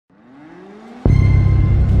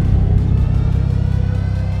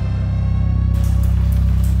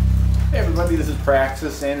obviously this is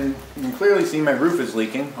praxis, and you can clearly see my roof is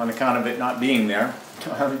leaking on account of it not being there. It's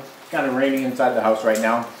kind of raining inside the house right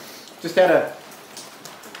now. Just had a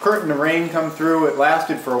curtain of rain come through. It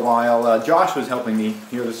lasted for a while. Josh was helping me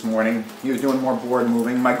here this morning. He was doing more board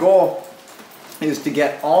moving. My goal is to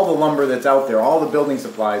get all the lumber that's out there, all the building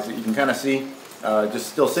supplies that you can kind of see just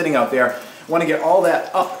still sitting out there. I want to get all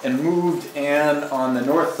that up and moved and on the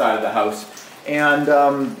north side of the house. And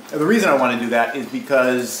the reason I want to do that is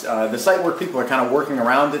because the site work people are kind of working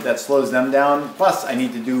around it. That slows them down. Plus, I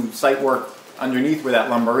need to do site work underneath where that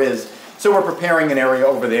lumber is. So we're preparing an area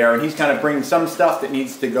over there, and he's kind of bringing some stuff that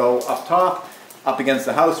needs to go up top, up against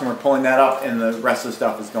the house, and we're pulling that up, and the rest of the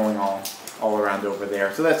stuff is going all around over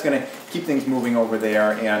there. So that's going to keep things moving over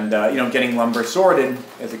there, and you know, getting lumber sorted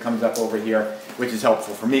as it comes up over here, which is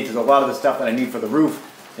helpful for me because a lot of the stuff that I need for the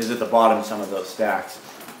roof is at the bottom of some of those stacks.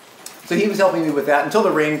 So he was helping me with that until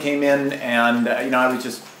the rain came in, and you know, I was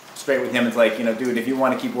just straight with him. It's like, you know, dude, if you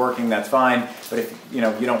want to keep working, that's fine, but if you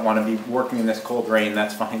know, you don't want to be working in this cold rain,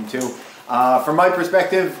 that's fine too. From my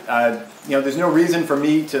perspective, you know, there's no reason for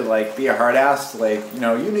me to like be a hard ass, like, you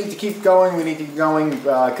know, you need to keep going, we need to keep going,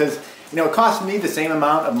 because you know, it costs me the same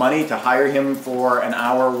amount of money to hire him for an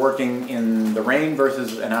hour working in the rain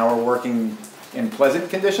versus an hour working in pleasant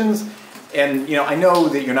conditions. And you know, I know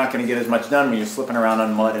that you're not going to get as much done when you're slipping around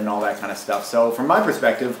on mud and all that kind of stuff. So from my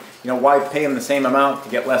perspective, you know, why pay him the same amount to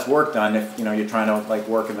get less work done if, you know, you're trying to like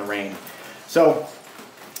work in the rain? So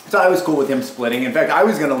I was cool with him splitting. In fact, I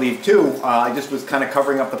was going to leave too. I just was kind of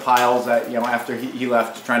covering up the piles that, you know, after he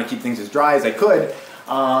left, trying to keep things as dry as I could.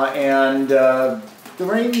 The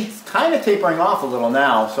rain's kind of tapering off a little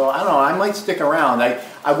now, so I don't know, I might stick around.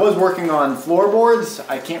 I was working on floorboards.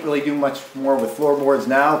 I can't really do much more with floorboards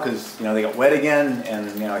now because, you know, they got wet again,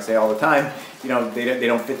 and you know, I say all the time, you know, they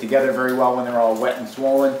don't fit together very well when they're all wet and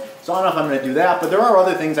swollen. So I don't know if I'm going to do that, but there are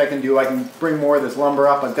other things I can do. I can bring more of this lumber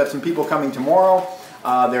up. I've got some people coming tomorrow.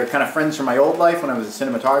 They're kind of friends from my old life when I was a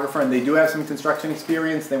cinematographer, and they do have some construction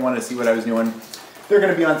experience. They wanted to see what I was doing. They're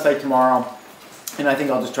going to be on site tomorrow, and I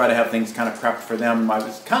think I'll just try to have things kind of prepped for them. I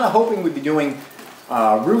was kind of hoping we'd be doing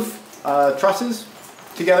roof trusses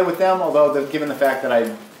together with them, although given the fact that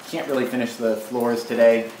I can't really finish the floors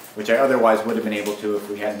today, which I otherwise would have been able to if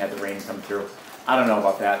we hadn't had the rain come through. I don't know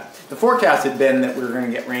about that. The forecast had been that we were going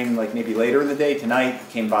to get rain like maybe later in the day. Tonight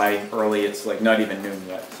came by early. It's like not even noon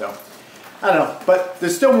yet, so I don't know, but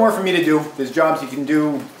there's still more for me to do. There's jobs you can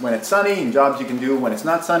do when it's sunny and jobs you can do when it's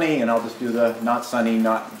not sunny, and I'll just do the not sunny,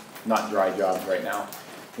 not dry jobs right now,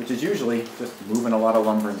 which is usually just moving a lot of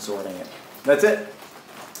lumber and sorting it. That's it.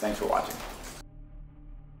 Thanks for watching.